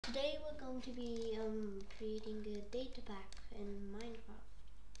Today we're going to be creating a data pack in Minecraft.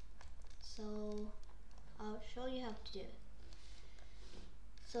 So I'll show you how to do it.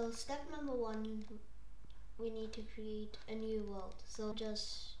 So step number 1, we need to create a new world. So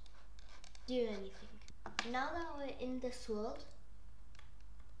just do anything. Now that we're in this world,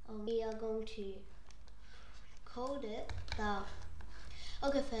 we are going to code it that.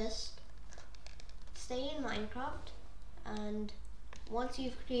 Okay, first stay in Minecraft, and once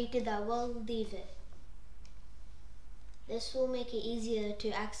you've created that world, leave it. This will make it easier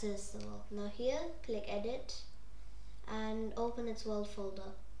to access the world. Now here, click edit and open its world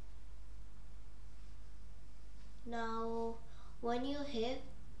folder. Now when you're here,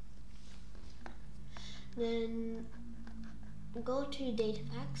 then go to data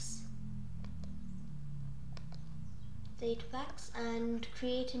packs and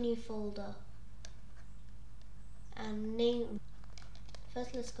create a new folder and name.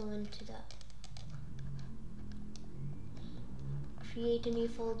 First let's go into that. Create a new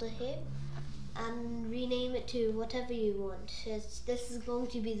folder here and rename it to whatever you want. This is going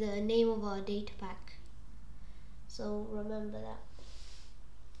to be the name of our data pack, so remember that.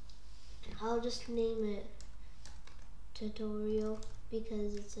 I'll just name it tutorial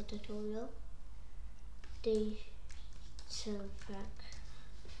because it's a tutorial. Data pack.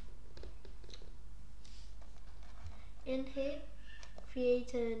 In here,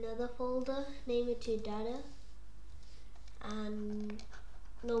 create another folder, name it to data. And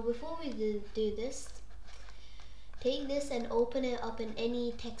now before we do this, take this and open it up in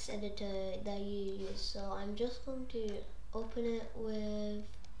any text editor that you use. So I'm just going to open it with,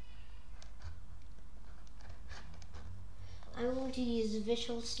 I'm going to use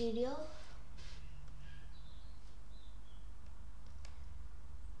Visual Studio.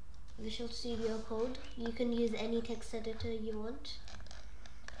 Visual Studio Code. You can use any text editor you want.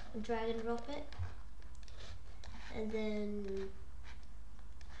 Drag and drop it. And then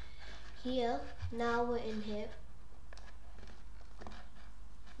here, now we're in here.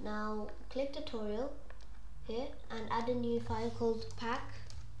 Now click tutorial here and add a new file called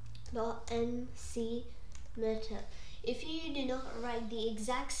pack.mcmeta. If you do not write the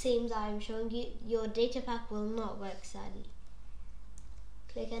exact same that I'm showing you, your data pack will not work, sadly.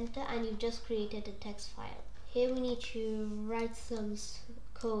 Click enter and you've just created a text file. Here we need to write some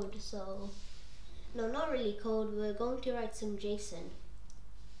code. So no, not really code, we're going to write some JSON.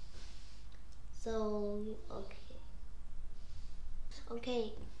 So,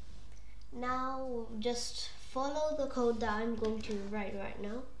 okay, now just follow the code that I'm going to write right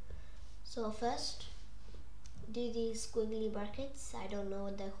now. So first, do these squiggly brackets, I don't know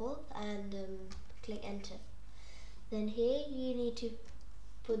what they're called, and click enter. Then here you need to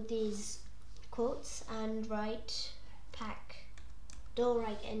put these quotes and write pack. Don't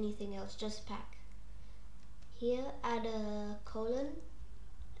write anything else, just pack. Here add a colon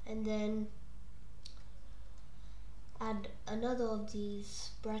and then add another of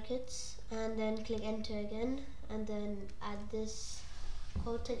these brackets and then click enter again and then add this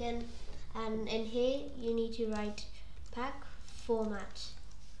quote again, and in here you need to write pack format.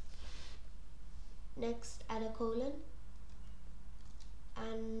 Next add a colon,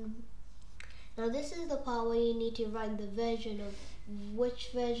 and now this is the part where you need to write the version of which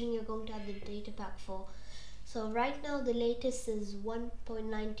version you're going to have the data pack for. So right now the latest is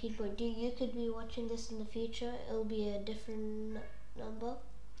 1.19.2. You could be watching this in the future, it'll be a different number.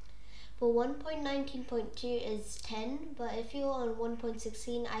 But 1.19.2 is 10, but if you're on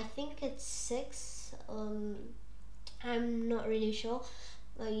 1.16, I think it's 6. I'm not really sure.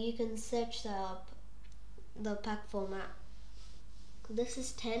 You can search that up, the pack format. This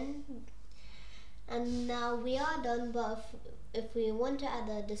is 10. And now we are done, but if we want to add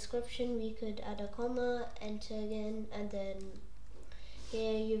a description, we could add a comma, enter again, and then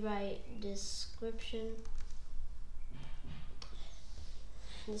here you write description,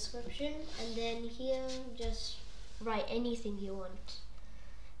 and then here just write anything you want.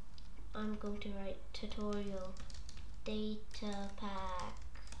 I'm going to write tutorial data pack.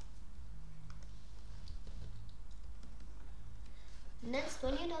 Next,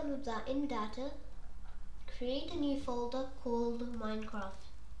 when you're done with that, in data, create a new folder called Minecraft.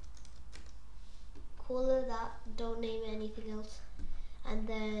 Call it that, don't name it anything else. And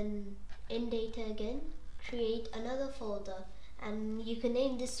then in data again, create another folder, and you can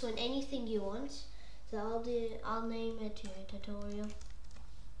name this one anything you want. So I'll name it to tutorial.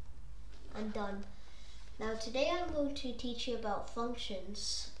 And done. Now today I'm going to teach you about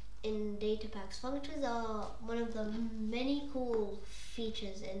functions in data packs. Functions are one of the many cool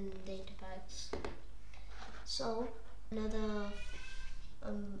features in data packs. So another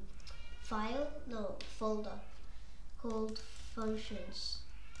folder called functions,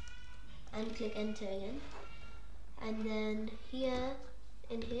 and click enter again. And then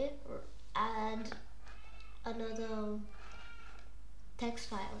in here add another text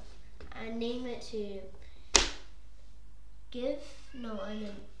file and name it to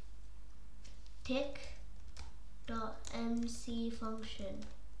tick.mc function,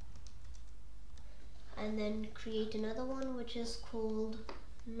 and then create another one which is called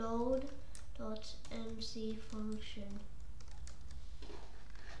load.mc function.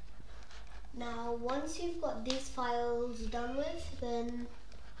 Now once you've got these files done with, then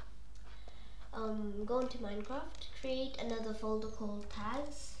go into Minecraft, create another folder called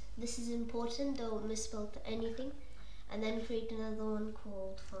tags. This is important, don't misspell anything. And then create another one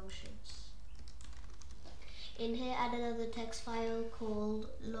called functions. In here add another text file called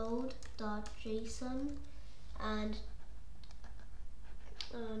load.json and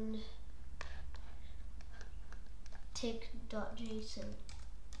tick.json.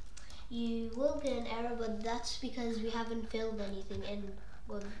 You will get an error, but that's because we haven't filled anything in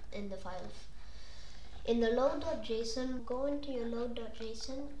the files. In the load.json, go into your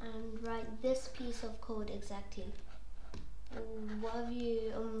load.json and write this piece of code exactly. Whatever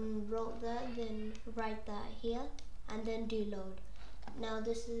you wrote there, then write that here and then do load. Now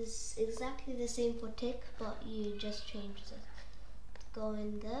this is exactly the same for tick, but you just changed it. Go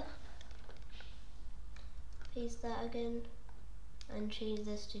in there, paste that again, and change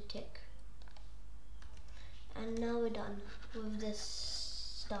this to tick. And now we're done with this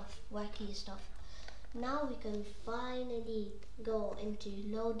stuff, wacky stuff. Now we can finally go into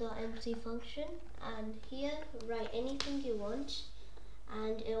load.mc function, and here write anything you want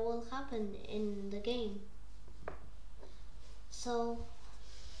and it will happen in the game. So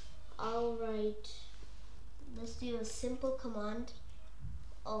let's do a simple command.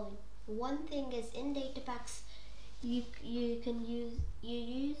 Oh, one thing is in data packs you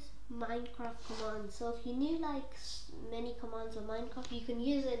use Minecraft commands. So if you need like many commands of Minecraft, you can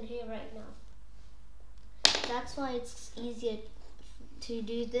use it in here right now. That's why it's easier to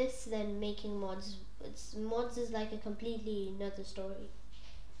do this than making mods. Mods is like a completely another story.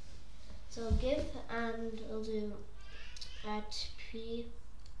 So give, and I'll do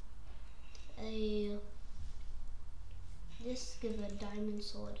give a diamond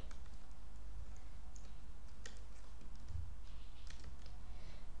sword.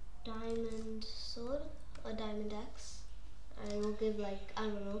 Diamond sword or diamond axe, and we'll give like, I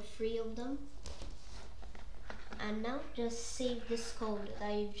don't know, 3 of them. And now just save this code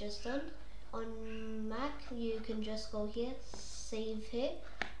that you've just done. On Mac you can just go here, save here,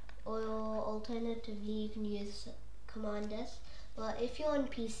 or alternatively you can use Command S. But if you're on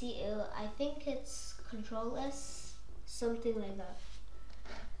PC, I think it's Control S, something like that.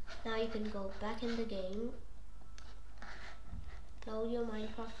 Now you can go back in the game, load your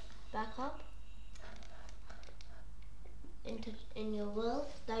Minecraft back up in your world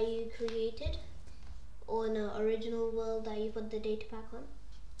that you created, or in an original world that you put the data pack on.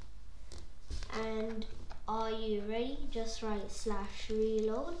 And are you ready? Just write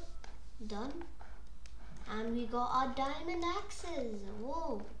 /reload, done. And we got our diamond axes.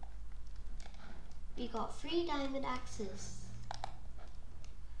 Whoa! We got 3 diamond axes.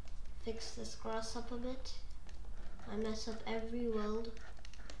 Fix this grass up a bit. I mess up every world.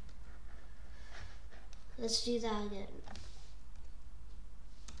 Let's do that again.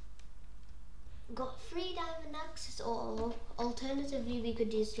 Got 3 diamond axes, or alternatively we could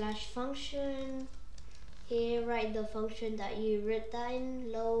do /function. Here write the function that you wrote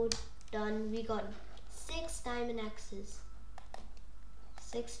in, load, done. We got 6 diamond axes.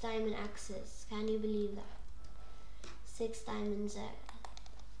 6 diamond axes. Can you believe that? 6 diamonds there.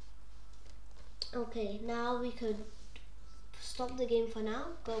 Okay, now we could stop the game for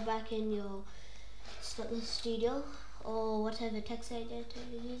now. Go back in your studio or whatever text editor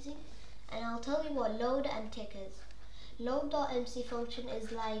you're using, and I'll tell you what load and tick is. Load.mc function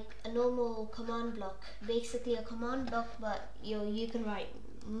is like a normal command block, basically a command block, but you can write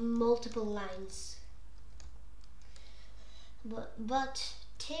multiple lines. But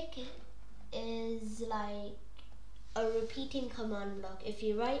tick is like a repeating command block. If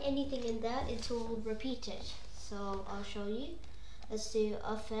you write anything in there, it will repeat it. So I'll show you. Let's do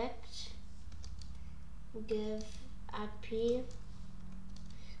effect, give add p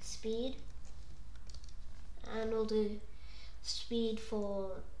speed, and we'll do speed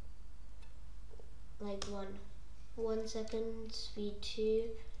for like 1 second, speed 2,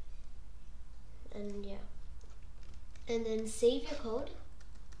 and yeah. And then save your code,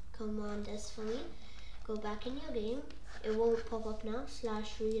 Command S for me, go back in your game, It won't pop up now.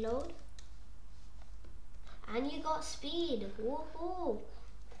 /reload. And you got speed. Woohoo!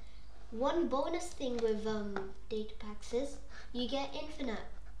 One bonus thing with data packs is you get infinite.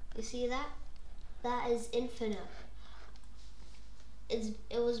 You see that? That is infinite. It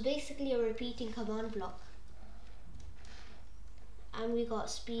was basically a repeating command block. And we got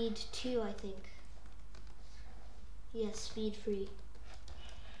speed 2, I think. Yes, speed 3.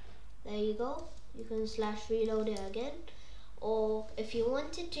 There you go. You can /reload it again. Or if you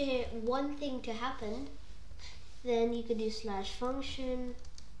wanted to one thing to happen, then you could do /function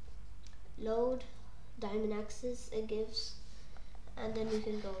load diamond axis it gives, and then we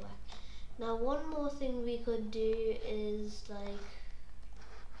can go back. Now one more thing we could do is like,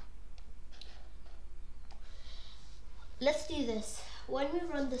 let's do this. When we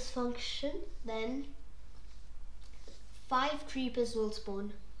run this function, then 5 creepers will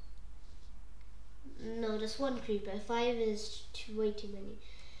spawn. No, just 1 creeper. 5 is way too many.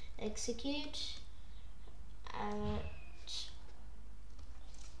 Execute at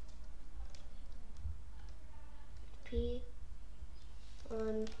p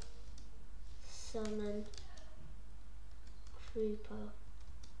on summon creeper.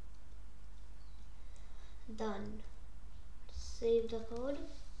 Done. Save the code.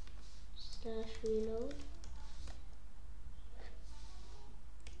 /reload.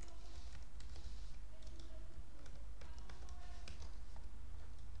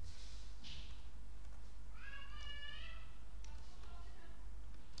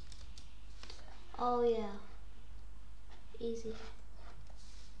 Oh yeah, easy.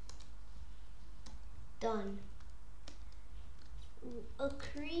 Done. A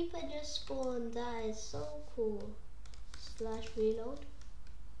creeper just spawned. That is so cool. /reload.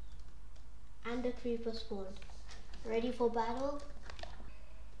 And a creeper spawned. Ready for battle?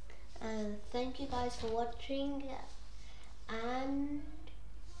 And thank you guys for watching, and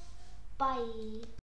bye.